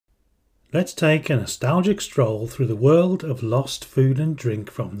Let's take a nostalgic stroll through the world of lost food and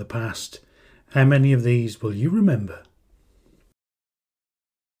drink from the past. How many of these will you remember?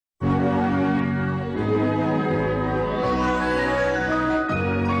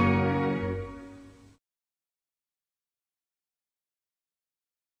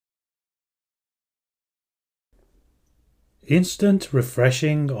 Instant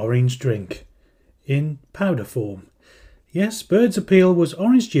refreshing orange drink in powder form. Yes, Bird's Appeal was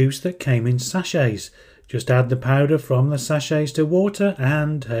orange juice that came in sachets. Just add the powder from the sachets to water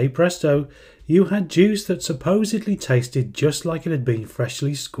and, hey presto, you had juice that supposedly tasted just like it had been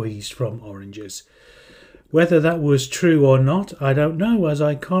freshly squeezed from oranges. Whether that was true or not, I don't know, as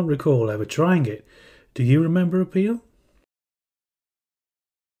I can't recall ever trying it. Do you remember Appeal?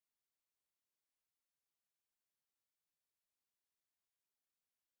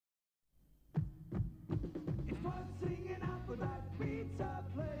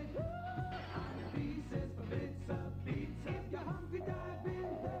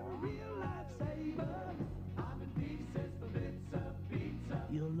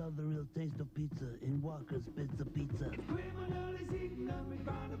 You'll love the real taste of pizza in Walker's Pizza Pizza. Criminal is eating them in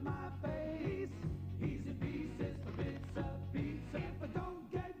front of my face. Easy pieces for pizza, pizza. If I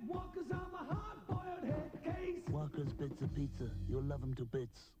don't get Walker's, I'm a hard-boiled head case. Walker's Pizza Pizza. You'll love them to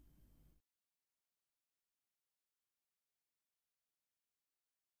bits.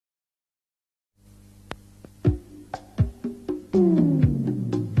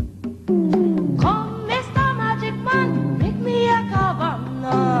 Come, Mr. Magic Man, make me a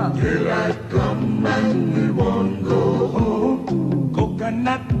Cabana. Daylight come and we won't go home.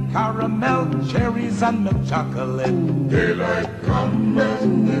 Coconut, caramel, cherries and milk chocolate. Daylight come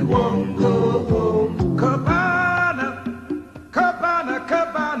and we won't go home. Cabana, Cabana,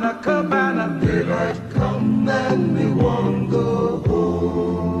 Cabana, Cabana. Daylight come and we won't go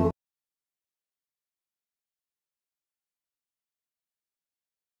home.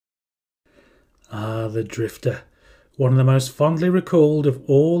 Ah, the Drifter. One of the most fondly recalled of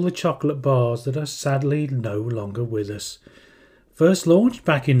all the chocolate bars that are sadly no longer with us. First launched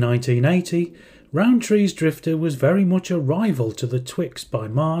back in 1980, Rowntree's Drifter was very much a rival to the Twix by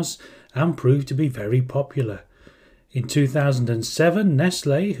Mars and proved to be very popular. In 2007,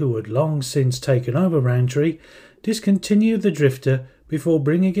 Nestle, who had long since taken over Rowntree, discontinued the Drifter before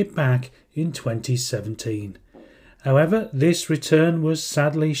bringing it back in 2017. However, this return was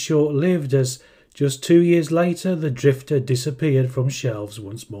sadly short-lived, as just 2 years later the Drifter disappeared from shelves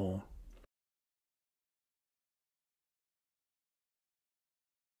once more.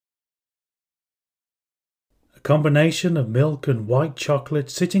 A combination of milk and white chocolate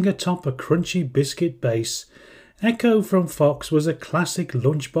sitting atop a crunchy biscuit base, Echo from Fox was a classic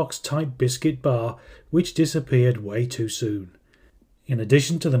lunchbox type biscuit bar which disappeared way too soon. In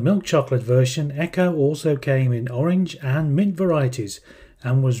addition to the milk chocolate version, Echo also came in orange and mint varieties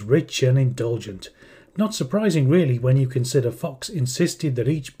and was rich and indulgent. Not surprising really when you consider Fox insisted that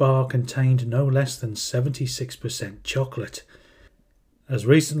each bar contained no less than 76% chocolate. As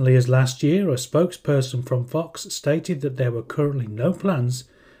recently as last year, a spokesperson from Fox stated that there were currently no plans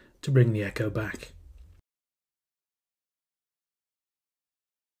to bring the Echo back.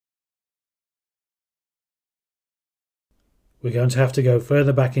 We're going to have to go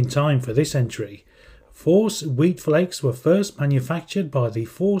further back in time for this entry. Force wheat flakes were first manufactured by the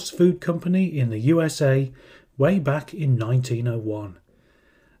Force Food Company in the USA way back in 1901.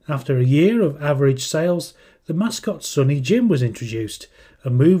 After a year of average sales, the mascot Sonny Jim was introduced, a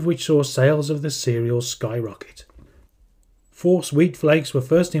move which saw sales of the cereal skyrocket. Force wheat flakes were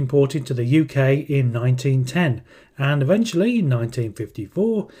first imported to the UK in 1910 and eventually in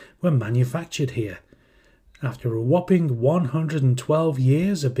 1954 were manufactured here. After a whopping 112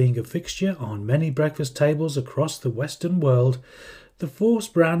 years of being a fixture on many breakfast tables across the Western world, the Force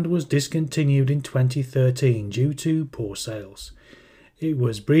brand was discontinued in 2013 due to poor sales. It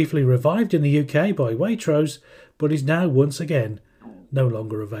was briefly revived in the UK by Waitrose, but is now once again no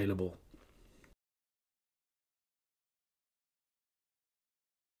longer available.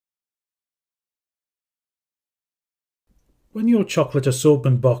 When your chocolate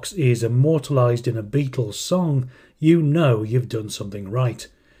assortment box is immortalised in a Beatles song, you know you've done something right.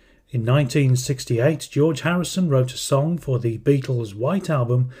 In 1968, George Harrison wrote a song for the Beatles' White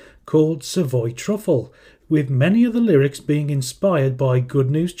Album called Savoy Truffle, with many of the lyrics being inspired by Good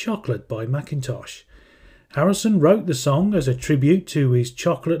News Chocolate by Macintosh. Harrison wrote the song as a tribute to his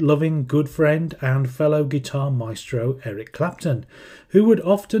chocolate-loving good friend and fellow guitar maestro Eric Clapton, who would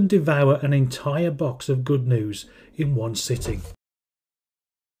often devour an entire box of Good News in one sitting.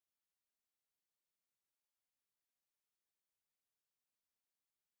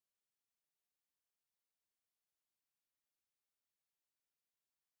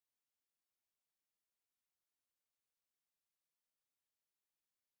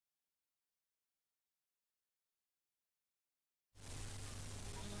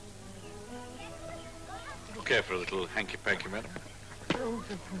 care for a little hanky-panky, madam?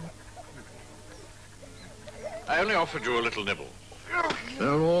 I only offered you a little nibble.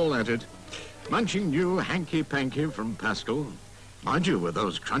 They're all at it. Munching new hanky-panky from Pascal. Mind you, with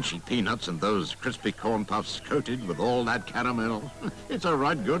those crunchy peanuts and those crispy corn puffs coated with all that caramel, it's a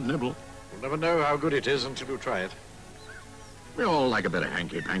right good nibble. You'll never know how good it is until you try it. We all like a bit of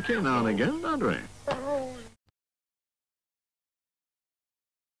hanky-panky now and again, don't we?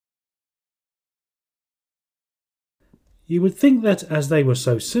 You would think that as they were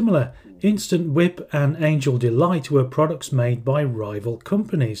so similar, Instant Whip and Angel Delight were products made by rival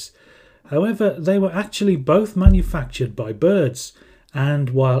companies. However, they were actually both manufactured by Birds,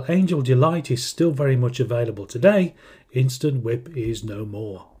 and while Angel Delight is still very much available today, Instant Whip is no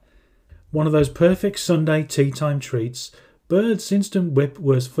more. One of those perfect Sunday tea time treats, Birds Instant Whip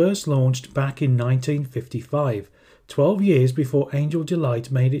was first launched back in 1955, 12 years before Angel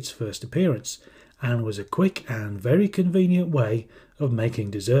Delight made its first appearance, and was a quick and very convenient way of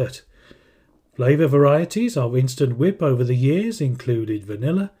making dessert. Flavour varieties of Instant Whip over the years included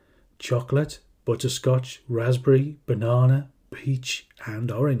vanilla, chocolate, butterscotch, raspberry, banana, peach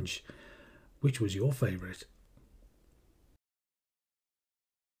and orange. Which was your favourite?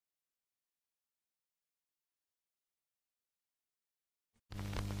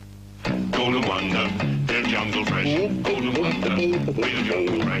 Golden Wonder, they're jungle fresh. Golden Wonder, real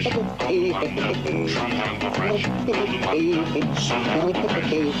jungle fresh. Golden Wonder, true jungle fresh. Golden Wonder, so jungle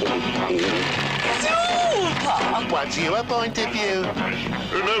fresh. Golden Wonder. Super! What's your point of view?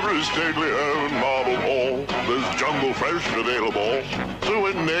 In every stately and marble hall, there's jungle fresh available. So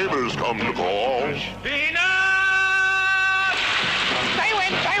when neighbors come to call, Peanuts! They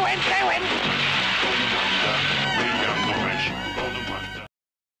win, they win, they win! real jungle fresh. Golden Wonder.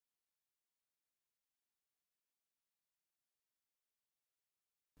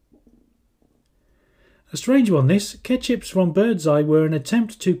 A strange one this, ketchups from Birdseye were an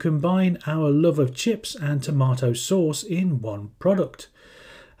attempt to combine our love of chips and tomato sauce in one product.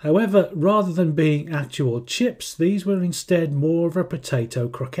 However, rather than being actual chips, these were instead more of a potato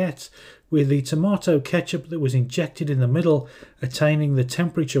croquette, with the tomato ketchup that was injected in the middle attaining the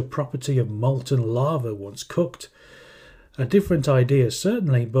temperature property of molten lava once cooked. A different idea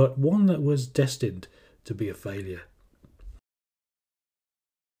certainly, but one that was destined to be a failure.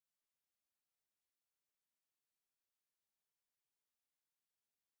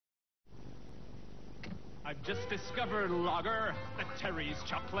 I've just discovered Lager, the Terry's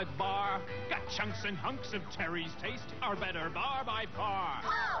chocolate bar. Got chunks and hunks of Terry's taste, our better bar by far.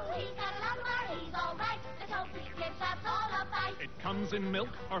 Oh, he's got a lumber, he's all right. Let's hope he gives us all a bite. It comes in milk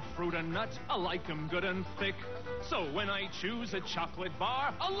or fruit and nut, I like 'em good and thick. So when I choose a chocolate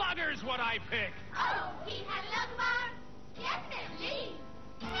bar, a Lager's what I pick. Oh, he had a lumber. Definitely.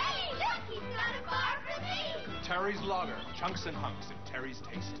 Hey, look, he's got a bar for me. Terry's Lager, chunks and hunks of Terry's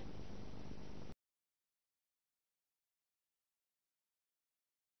taste.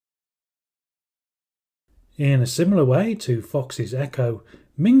 In a similar way to Fox's Echo,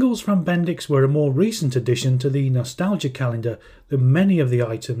 Mingles from Bendix were a more recent addition to the nostalgia calendar than many of the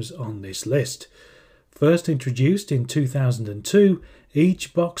items on this list. First introduced in 2002,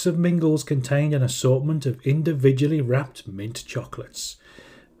 each box of Mingles contained an assortment of individually wrapped mint chocolates.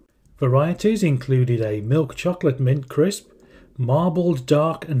 Varieties included a milk chocolate mint crisp, marbled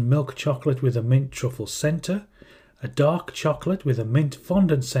dark and milk chocolate with a mint truffle centre, a dark chocolate with a mint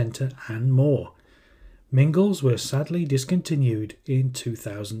fondant centre, and more. Mingles were sadly discontinued in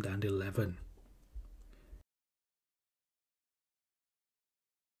 2011.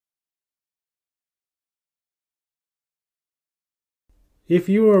 If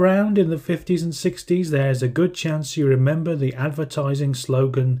you were around in the 50s and 60s, there's a good chance you remember the advertising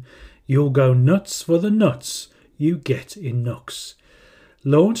slogan, "You'll go nuts for the nuts you get in Nooks."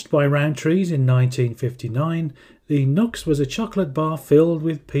 Launched by Rowntree's in 1959, the Nooks was a chocolate bar filled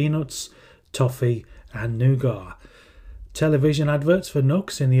with peanuts, toffee and nougat. Television adverts for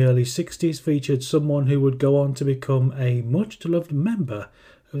Nooks in the early 60s featured someone who would go on to become a much-loved member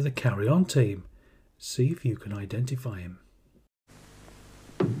of the Carry On team. See if you can identify him.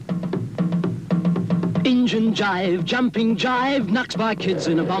 Engine jive, jumping jive, Knocks by kids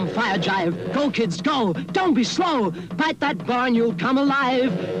in a bonfire jive. Go kids, go, don't be slow. Bite that bar and you'll come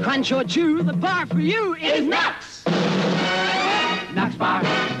alive. Crunch or chew, the bar for you is Knocks. Knocks Bar,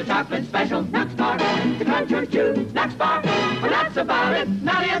 the chocolate special Knocks Bar, the crunch or chew Knocks Bar. Well, that's about it,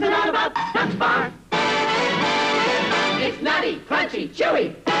 nutty as an about Knocks Bar. It's nutty, crunchy,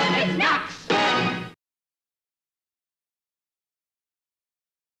 chewy, it's Knocks.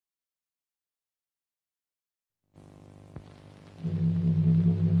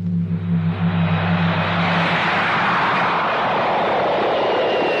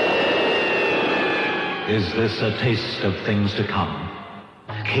 Is this a taste of things to come?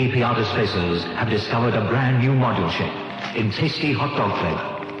 KP Outer Spacers have discovered a brand new module shape in tasty hot dog flavor.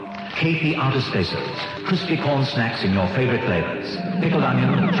 KP Outer Spacers, crispy corn snacks in your favorite flavors. Pickled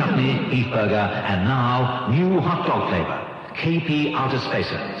onion, chutney, beef burger, and now new hot dog flavor. KP Outer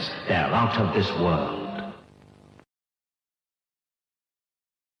Spacers, they're out of this world.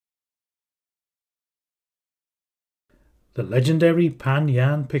 The legendary Pan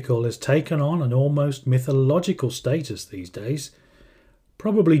Yan pickle has taken on an almost mythological status these days,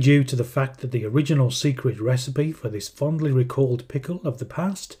 probably due to the fact that the original secret recipe for this fondly recalled pickle of the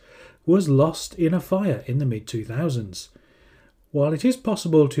past was lost in a fire in the mid-2000s. While it is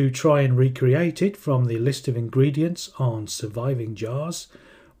possible to try and recreate it from the list of ingredients on surviving jars,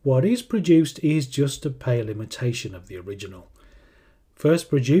 what is produced is just a pale imitation of the original. First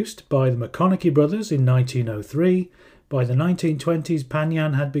produced by the McConaughey brothers in 1903, by the 1920s Pan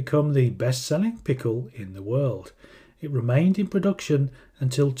Yan had become the best-selling pickle in the world. It remained in production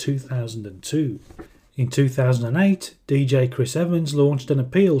until 2002. In 2008, DJ Chris Evans launched an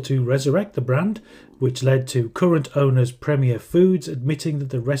appeal to resurrect the brand, which led to current owners Premier Foods admitting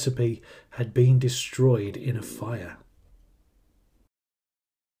that the recipe had been destroyed in a fire.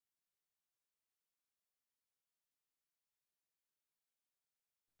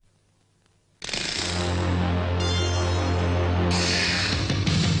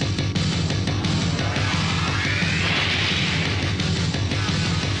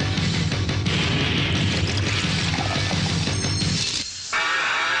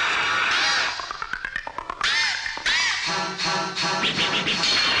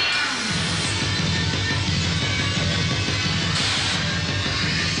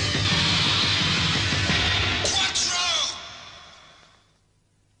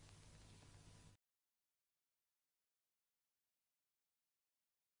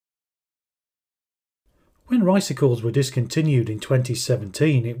 When Ricicles were discontinued in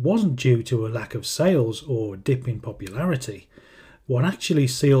 2017, it wasn't due to a lack of sales or a dip in popularity. What actually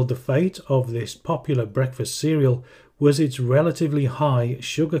sealed the fate of this popular breakfast cereal was its relatively high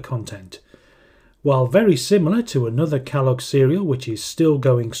sugar content. While very similar to another Kellogg's cereal which is still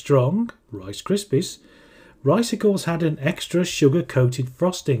going strong, Rice Krispies, Ricicles had an extra sugar-coated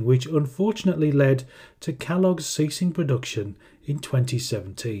frosting which unfortunately led to Kellogg's ceasing production in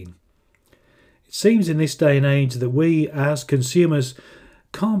 2017. It seems in this day and age that we, as consumers,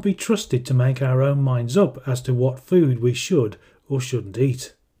 can't be trusted to make our own minds up as to what food we should or shouldn't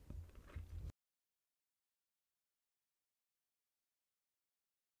eat.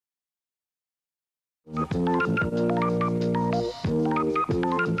 When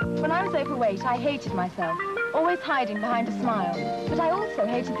I was overweight, I hated myself, always hiding behind a smile. But I also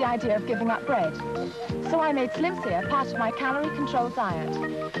hated the idea of giving up bread. So I made Slimcia part of my calorie control diet.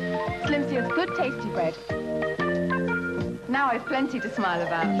 Slimcia's good, tasty bread. Now I've plenty to smile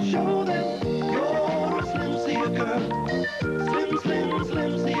about. Show them you're a Slimcia girl. Slim, slim,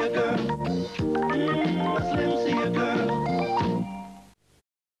 Slimcia girl. A Slimcia girl.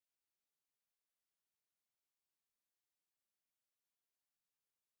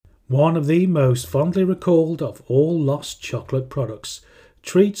 One of the most fondly recalled of all lost chocolate products,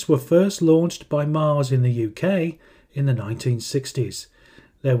 Treats were first launched by Mars in the UK in the 1960s.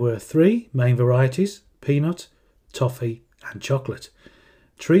 There were three main varieties: peanut, toffee and chocolate.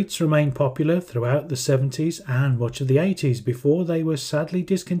 Treats remained popular throughout the 70s and much of the 80s before they were sadly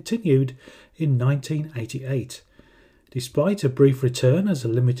discontinued in 1988. Despite a brief return as a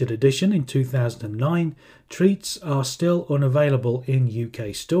limited edition in 2009, Treats are still unavailable in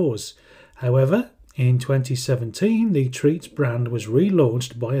UK stores. However, in 2017, the Treats brand was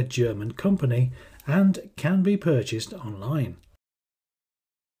relaunched by a German company and can be purchased online.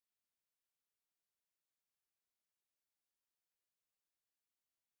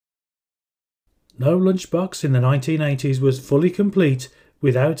 No lunchbox in the 1980s was fully complete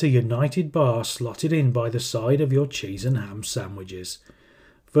without a United bar slotted in by the side of your cheese and ham sandwiches.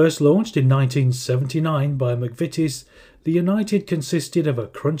 First launched in 1979 by McVitie's, the United consisted of a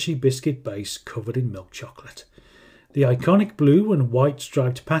crunchy biscuit base covered in milk chocolate. The iconic blue and white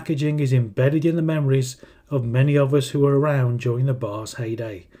striped packaging is embedded in the memories of many of us who were around during the bar's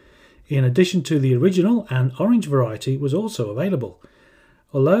heyday. In addition to the original, an orange variety was also available.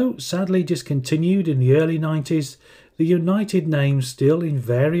 Although sadly discontinued in the early 90s, the United name still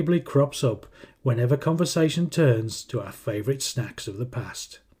invariably crops up whenever conversation turns to our favourite snacks of the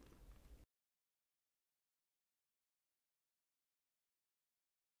past.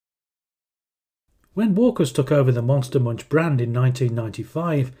 When Walkers took over the Monster Munch brand in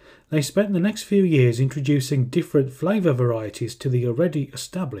 1995, they spent the next few years introducing different flavour varieties to the already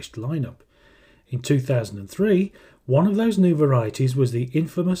established lineup. In 2003, one of those new varieties was the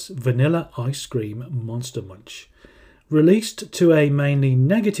infamous Vanilla Ice Cream Monster Munch. Released to a mainly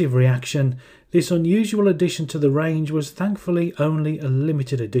negative reaction, this unusual addition to the range was thankfully only a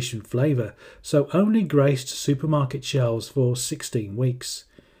limited edition flavour, so only graced supermarket shelves for 16 weeks.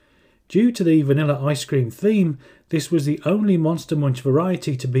 Due to the vanilla ice cream theme, this was the only Monster Munch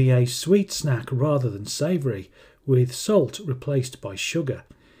variety to be a sweet snack rather than savoury, with salt replaced by sugar.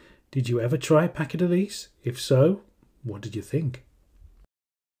 Did you ever try a packet of these? If so, what did you think?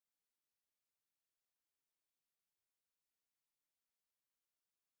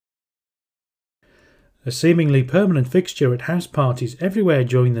 A seemingly permanent fixture at house parties everywhere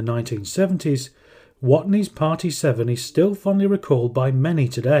during the 1970s, Watney's Party 7 is still fondly recalled by many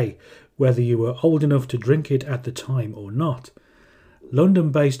today, whether you were old enough to drink it at the time or not.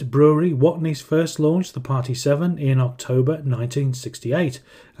 London-based brewery Watney's first launched the Party 7 in October 1968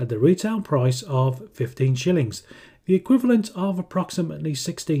 at the retail price of 15 shillings, the equivalent of approximately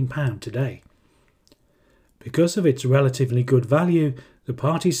 £16 today. Because of its relatively good value, the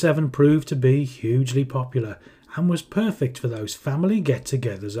Party 7 proved to be hugely popular and was perfect for those family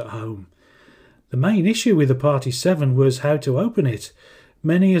get-togethers at home. The main issue with the Party 7 was how to open it.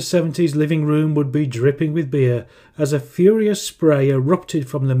 Many a 70s living room would be dripping with beer as a furious spray erupted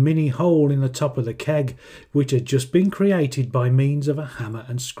from the mini hole in the top of the keg, which had just been created by means of a hammer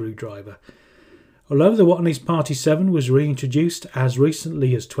and screwdriver. Although the Watney's Party 7 was reintroduced as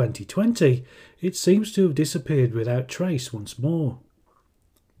recently as 2020, it seems to have disappeared without trace once more.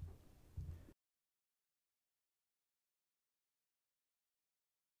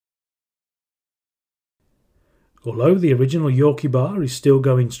 Although the original Yorkie bar is still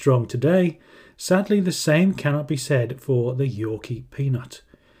going strong today, sadly the same cannot be said for the Yorkie peanut.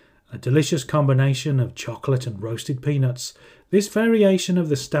 A delicious combination of chocolate and roasted peanuts, this variation of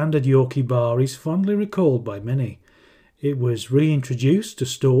the standard Yorkie bar is fondly recalled by many. It was reintroduced to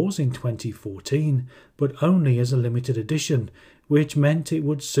stores in 2014, but only as a limited edition, which meant it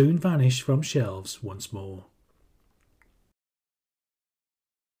would soon vanish from shelves once more.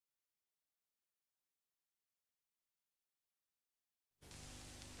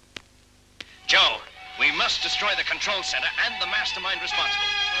 Joe, we must destroy the control center and the mastermind responsible.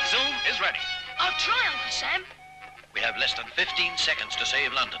 Zoom is ready. I'll try, Uncle Sam. We have less than 15 seconds to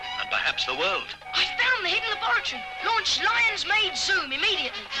save London, and perhaps the world. I found the hidden laboratory. Launch Lion's Made Zoom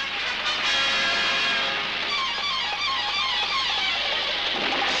immediately.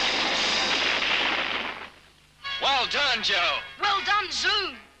 Well done, Joe. Well done,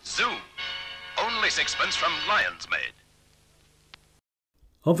 Zoom. Zoom. Only sixpence from Lion's Made.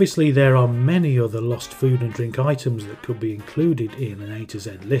 Obviously there are many other lost food and drink items that could be included in an A to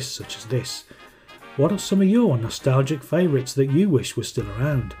Z list such as this. What are some of your nostalgic favourites that you wish were still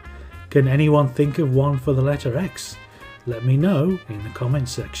around? Can anyone think of one for the letter X? Let me know in the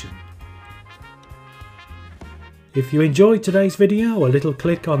comments section. If you enjoyed today's video, a little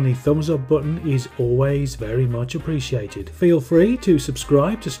click on the thumbs up button is always very much appreciated. Feel free to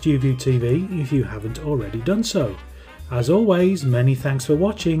subscribe to Stuview TV if you haven't already done so. As always, many thanks for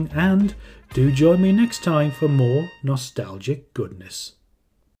watching, and do join me next time for more nostalgic goodness.